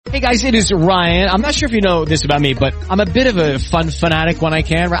Hey guys, it is Ryan. I'm not sure if you know this about me, but I'm a bit of a fun fanatic when I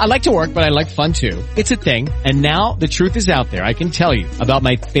can. I like to work, but I like fun too. It's a thing. And now the truth is out there. I can tell you about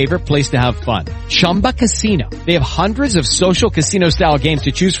my favorite place to have fun. Chumba Casino. They have hundreds of social casino style games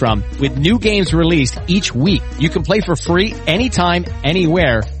to choose from with new games released each week. You can play for free anytime,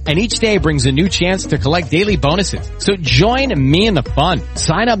 anywhere. And each day brings a new chance to collect daily bonuses. So join me in the fun.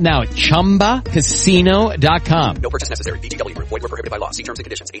 Sign up now at ChumbaCasino.com. No purchase necessary. VGW. Void where prohibited by law. See terms and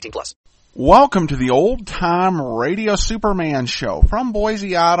conditions. 18+. Welcome to the Old Time Radio Superman Show. From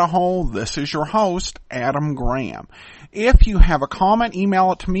Boise, Idaho, this is your host, Adam Graham. If you have a comment,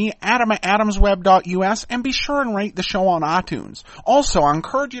 email it to me, adam@adamsweb.us, and be sure and rate the show on iTunes. Also, I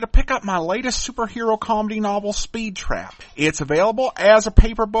encourage you to pick up my latest superhero comedy novel, Speed Trap. It's available as a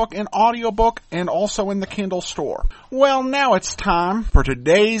paper book, an audiobook, and also in the Kindle store. Well, now it's time for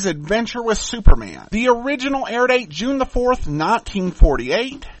today's adventure with Superman. The original air date, June the 4th,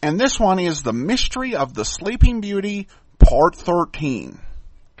 1948, and this one is The Mystery of the Sleeping Beauty, Part 13.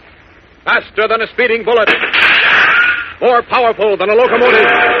 Faster than a speeding bullet. More powerful than a locomotive.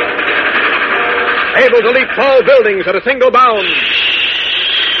 Able to leap tall buildings at a single bound.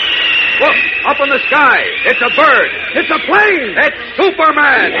 Look, up in the sky. It's a bird. It's a plane. It's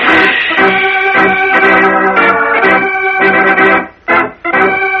Superman.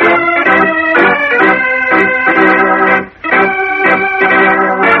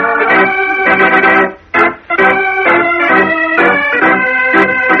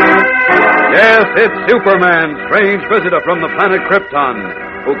 Yes, it's Superman, strange visitor from the planet Krypton,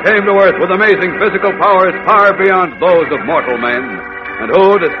 who came to Earth with amazing physical powers far beyond those of mortal men, and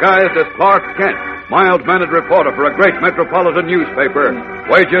who, disguised as Clark Kent, mild-mannered reporter for a great metropolitan newspaper,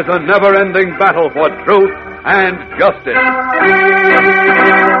 wages a never-ending battle for truth and justice.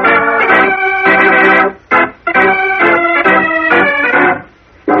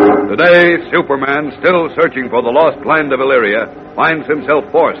 Today, Superman, still searching for the lost land of Illyria, finds himself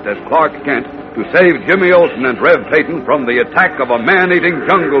forced as Clark Kent to save Jimmy Olsen and Revpaten from the attack of a man-eating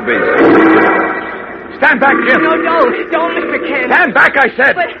jungle beast. Stand back, Jim! No, don't, Mr. Kent. Stand back, I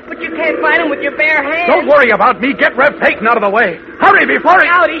said! But you can't find him with your bare hands. Don't worry about me. Get Revpaten out of the way. Hurry before he...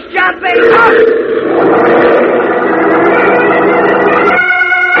 Out, he's jumping!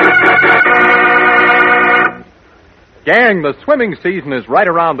 Gang, the swimming season is right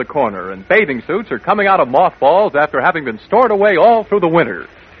around the corner, and bathing suits are coming out of mothballs after having been stored away all through the winter.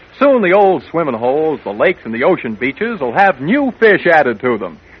 Soon the old swimming holes, the lakes, and the ocean beaches will have new fish added to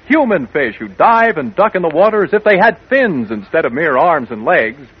them. Human fish who dive and duck in the water as if they had fins instead of mere arms and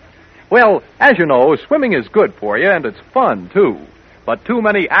legs. Well, as you know, swimming is good for you, and it's fun, too. But too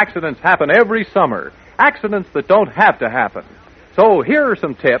many accidents happen every summer. Accidents that don't have to happen. So here are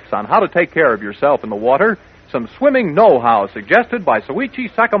some tips on how to take care of yourself in the water. Some swimming know-how suggested by Soichi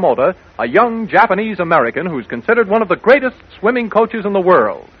Sakamoto, a young Japanese-American who's considered one of the greatest swimming coaches in the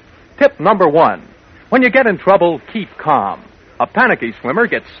world. Tip number 1. When you get in trouble, keep calm. A panicky swimmer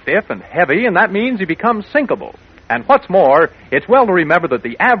gets stiff and heavy, and that means he becomes sinkable. And what's more, it's well to remember that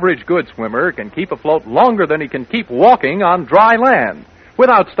the average good swimmer can keep afloat longer than he can keep walking on dry land,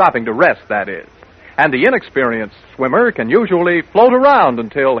 without stopping to rest, that is. And the inexperienced swimmer can usually float around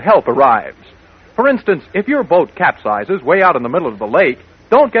until help arrives. For instance, if your boat capsizes way out in the middle of the lake,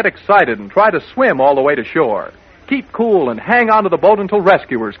 don't get excited and try to swim all the way to shore. Keep cool and hang on to the boat until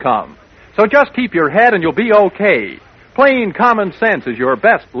rescuers come. So just keep your head and you'll be okay. Plain common sense is your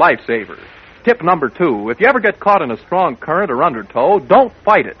best lifesaver. Tip number 2, if you ever get caught in a strong current or undertow, don't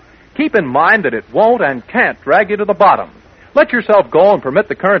fight it. Keep in mind that it won't and can't drag you to the bottom. Let yourself go and permit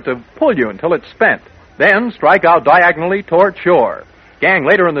the current to pull you until it's spent. Then strike out diagonally toward shore. Gang,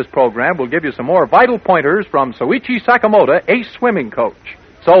 later in this program, we'll give you some more vital pointers from Soichi Sakamoto, ace swimming coach.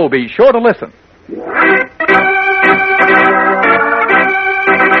 So be sure to listen.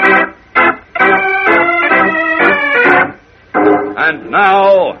 And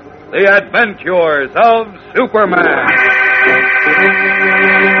now, the adventures of Superman.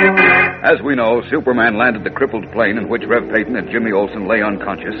 As we know, Superman landed the crippled plane in which Revpaten and Jimmy Olsen lay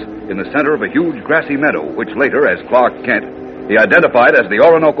unconscious in the center of a huge grassy meadow, which later, as Clark Kent, he identified as the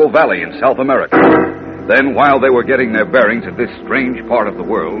Orinoco Valley in South America. Then, while they were getting their bearings at this strange part of the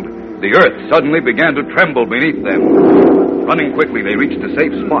world, the earth suddenly began to tremble beneath them. Running quickly, they reached a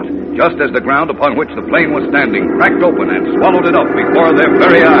safe spot, just as the ground upon which the plane was standing cracked open and swallowed it up before their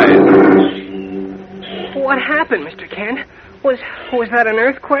very eyes. What happened, Mr. Kent? Was that an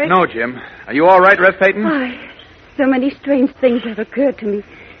earthquake? No, Jim. Are you all right, Revpaten? Why, so many strange things have occurred to me.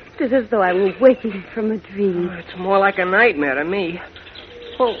 It is as though I were waking from a dream. Oh, it's more like a nightmare to me.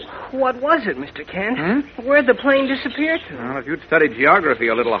 Well, what was it, Mr. Kent? Where'd the plane disappear to? Well, if you'd studied geography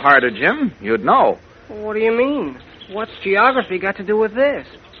a little harder, Jim, you'd know. What do you mean? What's geography got to do with this?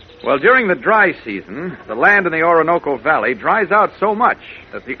 Well, during the dry season, the land in the Orinoco Valley dries out so much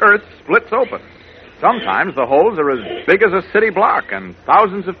that the earth splits open. Sometimes the holes are as big as a city block and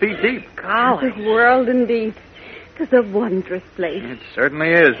thousands of feet deep. Golly. The world, indeed. It's a wondrous place. It certainly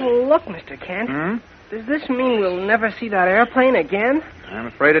is. Well, look, Mr. Kent. Does this mean we'll never see that airplane again? I'm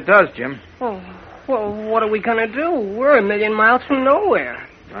afraid it does, Jim. Well, what are we going to do? We're 1,000,000 miles from nowhere.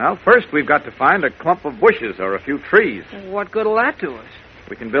 Well, first we've got to find a clump of bushes or a few trees. What good will that do us?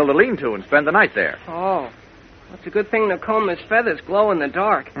 We can build a lean-to and spend the night there. Oh, it's a good thing Nakoma's feathers glow in the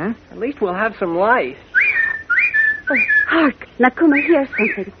dark. At least we'll have some light. Oh, hark! Nakoma hears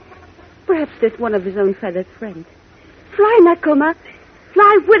something. Perhaps there's one of his own feathered friends. Fly, Nakoma.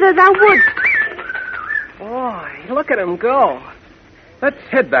 Fly whither thou wouldst. Boy, look at him go. Let's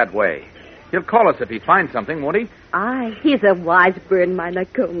head that way. He'll call us if he finds something, won't he? Aye, he's a wise bird, my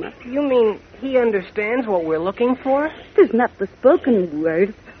Nakoma. You mean he understands what we're looking for? 'Tis not the spoken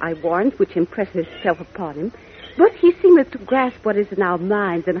word, I warrant, which impresses itself upon him, but he seemeth to grasp what is in our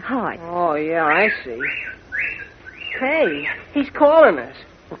minds and hearts. Oh, yeah, I see. Hey, he's calling us.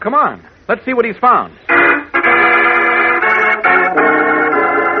 Well, come on. Let's see what he's found.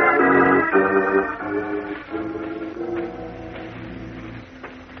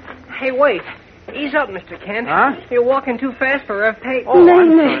 Hey, wait. Ease up, Mr. Kent. Huh? You're walking too fast for Revpaten. Oh, nay,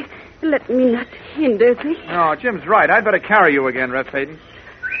 I'm nay. Let me not hinder thee. No, Jim's right. I'd better carry you again, Revpaten.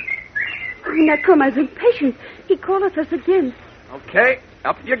 Nakoma is impatient. He calleth us again. Okay,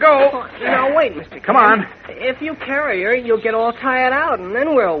 up you go. Now, wait, Mr. Kent. Come on. If you carry her, you'll get all tired out, and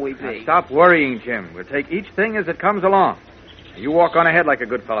then where'll we be? Now, stop worrying, Jim. We'll take each thing as it comes along. You walk on ahead like a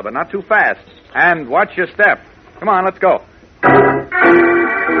good fellow, but not too fast. And watch your step. Come on, let's go.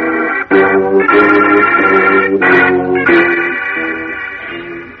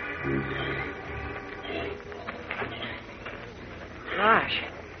 Gosh,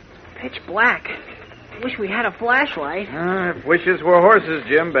 pitch black. Wish we had a flashlight. If wishes were horses,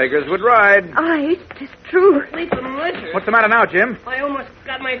 Jim, beggars would ride. Aye, 'tis true. Sleeping lizard. What's the matter now, Jim? I almost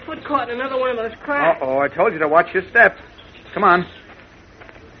got my foot caught in another one of those cracks. Uh-oh, I told you to watch your step. Come on.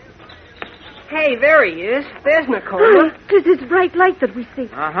 Hey, there he is. There's Nakoma. 'Tis his bright light that we see.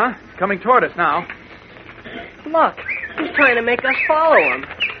 Uh-huh. Coming toward us now. Look, he's trying to make us follow him.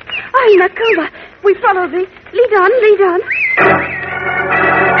 Aye, Nakoma, we follow thee. Lead on, lead on.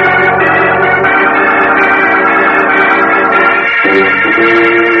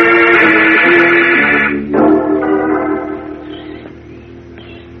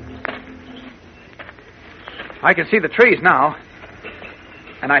 I can see the trees now.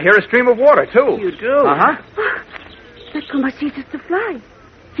 And I hear a stream of water, too. You do? Uh-huh. Nakoma sees us to fly.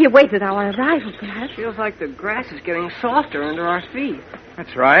 He awaited our arrival, perhaps. Feels like the grass is getting softer under our feet.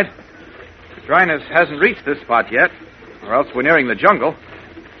 That's right. The dryness hasn't reached this spot yet, or else we're nearing the jungle.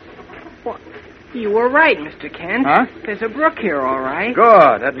 What? You were right, Mr. Kent. Huh? There's a brook here, all right.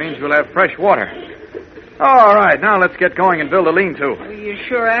 Good. That means we'll have fresh water. All right, now let's get going and build a lean-to. Are you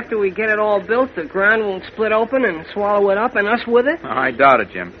sure after we get it all built, the ground won't split open and swallow it up and us with it? I doubt it,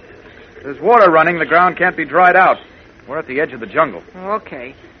 Jim. If there's water running, the ground can't be dried out. We're at the edge of the jungle.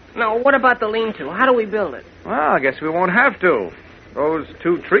 Okay. Now, what about the lean-to? How do we build it? Well, I guess we won't have to. Those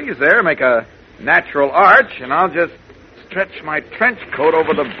two trees there make a natural arch, and I'll just stretch my trench coat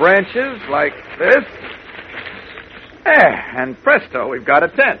over the branches like this. There, and presto, we've got a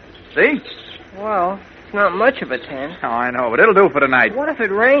tent. See? Well, it's not much of a tent. Oh, I know, but it'll do for tonight. What if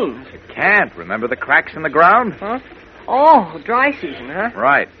it rains? It can't. Remember the cracks in the ground? Huh? Oh, dry season, huh?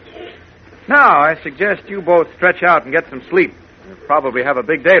 Right. Now, I suggest you both stretch out and get some sleep. You'll probably have a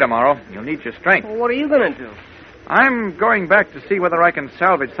big day tomorrow. You'll need your strength. Well, what are you going to do? I'm going back to see whether I can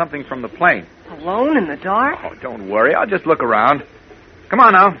salvage something from the plane. Alone in the dark? Oh, don't worry. I'll just look around. Come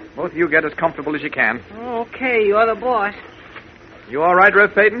on now. Both of you get as comfortable as you can. Okay, you're the boss. You all right,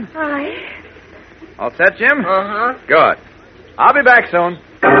 Revpaten? Aye. All set, Jim? Uh-huh. Good. I'll be back soon.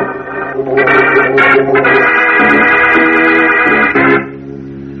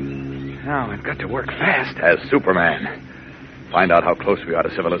 Now, I've got to work fast as Superman. Find out how close we are to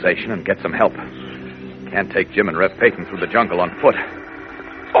civilization and get some help. Can't take Jim and Revpaten through the jungle on foot.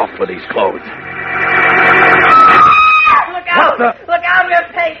 Off with these clothes. Look out! Look out,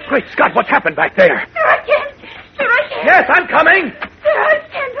 Revpaten! Great Scott, what's happened back there? Sir, I can't. Yes, I'm coming. Sir, I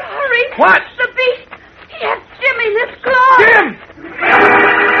can't. Hurry. What? The beast. He has Jim in his claws. Jim!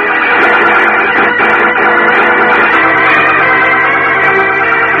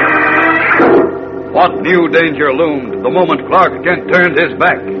 What new danger loomed the moment Clark Kent turned his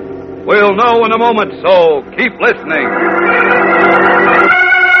back? We'll know in a moment, so keep listening.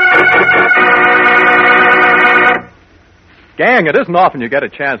 Gang, it isn't often you get a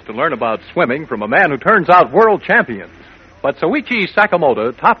chance to learn about swimming from a man who turns out world champions. But Soichi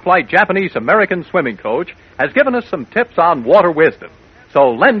Sakamoto, top-flight Japanese-American swimming coach, has given us some tips on water wisdom.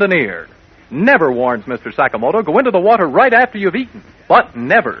 So lend an ear. Never, warns Mr. Sakamoto, go into the water right after you've eaten. But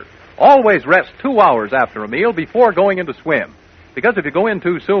never. Always rest 2 hours after a meal before going in to swim. Because if you go in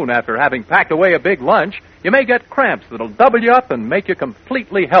too soon after having packed away a big lunch, you may get cramps that'll double you up and make you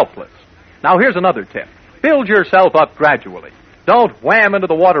completely helpless. Now here's another tip. Build yourself up gradually. Don't wham into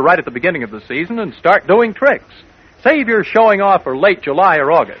the water right at the beginning of the season and start doing tricks. Save your showing off for late July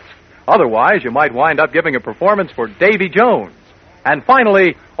or August. Otherwise, you might wind up giving a performance for Davy Jones. And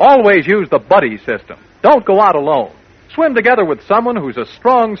finally, always use the buddy system. Don't go out alone. Swim together with someone who's a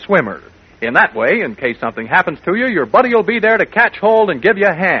strong swimmer. In that way, in case something happens to you, your buddy will be there to catch hold and give you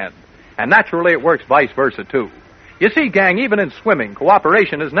a hand. And naturally, it works vice versa, too. You see, gang, even in swimming,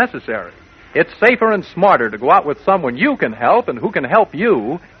 cooperation is necessary. It's safer and smarter to go out with someone you can help and who can help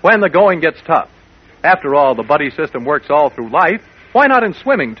you when the going gets tough. After all, the buddy system works all through life. Why not in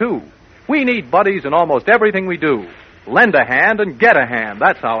swimming, too? We need buddies in almost everything we do. Lend a hand and get a hand.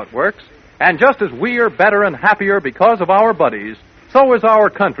 That's how it works. And just as we are better and happier because of our buddies, so is our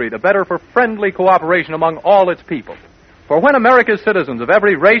country the better for friendly cooperation among all its people. For when America's citizens of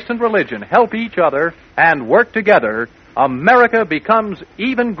every race and religion help each other and work together, America becomes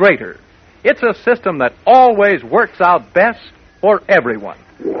even greater. It's a system that always works out best for everyone.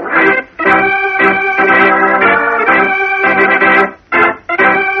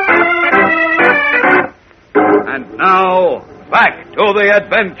 And now, back to the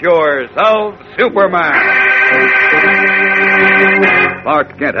adventures of Superman.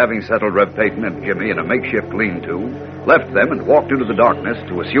 Clark Kent, having settled Revpaten and Jimmy in a makeshift lean-to, left them and walked into the darkness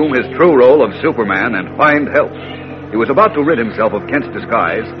to assume his true role of Superman and find help. He was about to rid himself of Kent's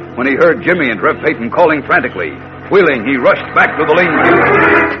disguise when he heard Jimmy and Revpaten calling frantically. Wheeling, he rushed back to the lean-to.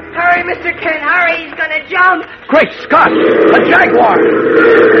 Hurry, Mr. Kent, hurry. He's going to jump. Great Scott! A jaguar!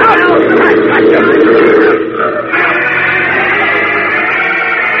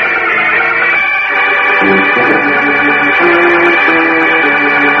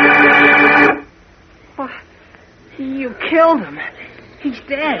 You killed him. He's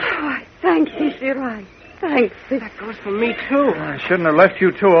dead. Oh, thanks, Mr. Right. Thanks. That goes for me, too. I shouldn't have left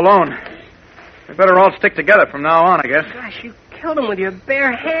you two alone. We better all stick together from now on, I guess. Gosh, you killed him with your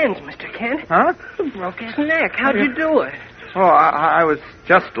bare hands, Mr. Kent. Huh? You broke his neck. How'd you do it? Oh, I was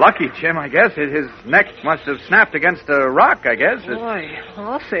just lucky, Jim, I guess. His neck must have snapped against a rock, I guess. Boy,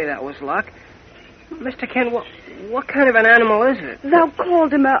 I'll say that was luck. Mr. Kent, what kind of an animal is it? Thou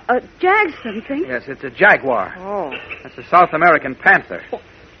called him a jag something. Yes, it's a jaguar. Oh. That's a South American panther.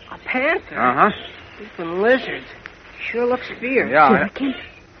 A panther? Uh-huh. Even lizards. Sure looks fierce. Yeah. Kent,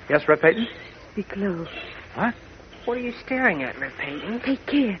 Yes, Revpaten? speak low. What? What are you staring at, Revpaten? Take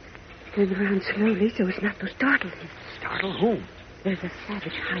care. Turn around slowly so as not to startle him. Startle whom? There's a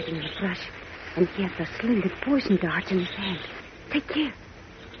savage hiding in the brush, and he has a sling of poison darts in his hand. Take care.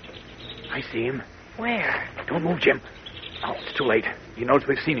 I see him. Where? Don't move, Jim. Oh, it's too late. He knows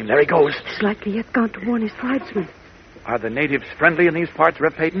we've seen him. There he goes. It's likely he has gone to warn his tribesmen. Are the natives friendly in these parts,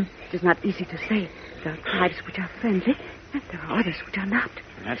 Revpaten? It is not easy to say. There are tribes which are friendly, and there are others which are not.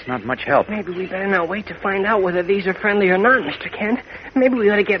 That's not much help. Maybe we better not wait to find out whether these are friendly or not, Mr. Kent. Maybe we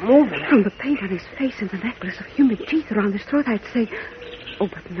ought to get moving. From the paint on his face and the necklace of human teeth around his throat, I'd say... Oh,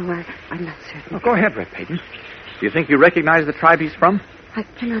 but no, I'm not certain. Oh, go ahead, Revpaten. Do you think you recognize the tribe he's from? I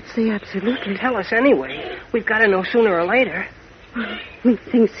cannot say absolutely. Tell us anyway. We've got to know sooner or later.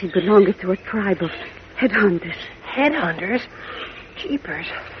 Methinks he belonged to a tribe of headhunters. Headhunters? Jeepers.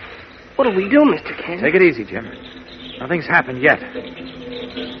 What'll we do, Mr. Kent? Take it easy, Jim. Nothing's happened yet.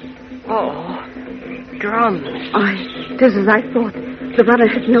 Oh, drums. Aye, just as I thought. The runner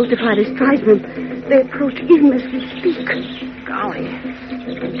had notified his tribesmen. They approach even as we speak. Golly.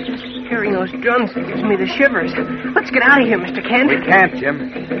 Just hearing those drums gives me the shivers. Let's get out of here, Mr. Kent. We can't,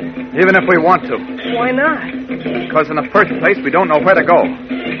 Jim. Even if we want to. Why not? Because in the first place, we don't know where to go.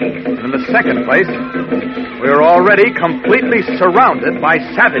 And in the second place, we're already completely surrounded by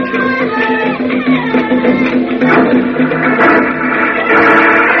savages.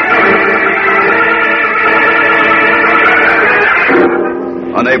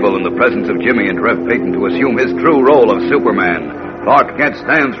 Unable in the presence of Jimmy and Revpaten to assume his true role of Superman, Clark Kent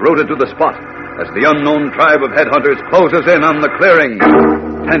stands rooted to the spot as the unknown tribe of headhunters closes in on the clearing.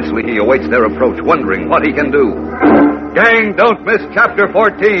 Tensely he awaits their approach, wondering what he can do. Gang, don't miss Chapter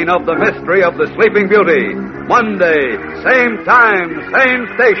 14 of The Mystery of the Sleeping Beauty. Monday, same time, same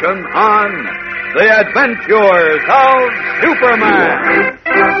station on The Adventures of Superman.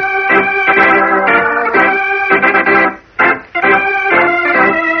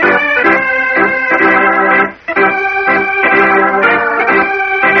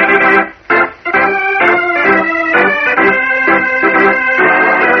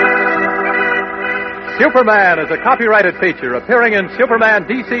 Superman is a copyrighted feature appearing in Superman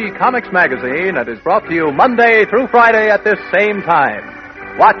DC Comics magazine and is brought to you Monday through Friday at this same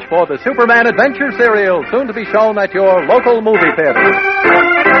time. Watch for the Superman Adventure serial, soon to be shown at your local movie theater.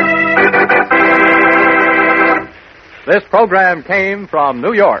 This program came from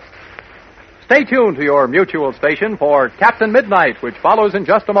New York. Stay tuned to your mutual station for Captain Midnight, which follows in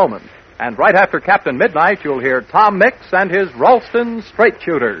just a moment. And right after Captain Midnight, you'll hear Tom Mix and his Ralston Straight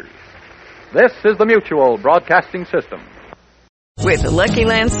Shooters. This is the Mutual Broadcasting System. With the Lucky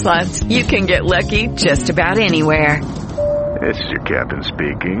Land Slots, you can get lucky just about anywhere. This is your captain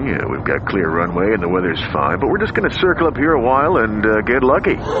speaking. We've got clear runway and the weather's fine, but we're just going to circle up here a while and get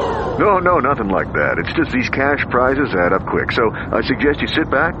lucky. No, nothing like that. It's just these cash prizes add up quick. So I suggest you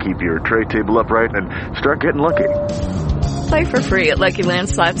sit back, keep your tray table upright, and start getting lucky. Play for free at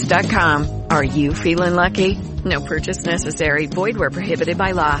LuckyLandSlots.com. Are you feeling lucky? No purchase necessary. Void where prohibited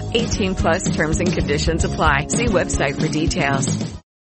by law. 18+ terms and conditions apply. See website for details.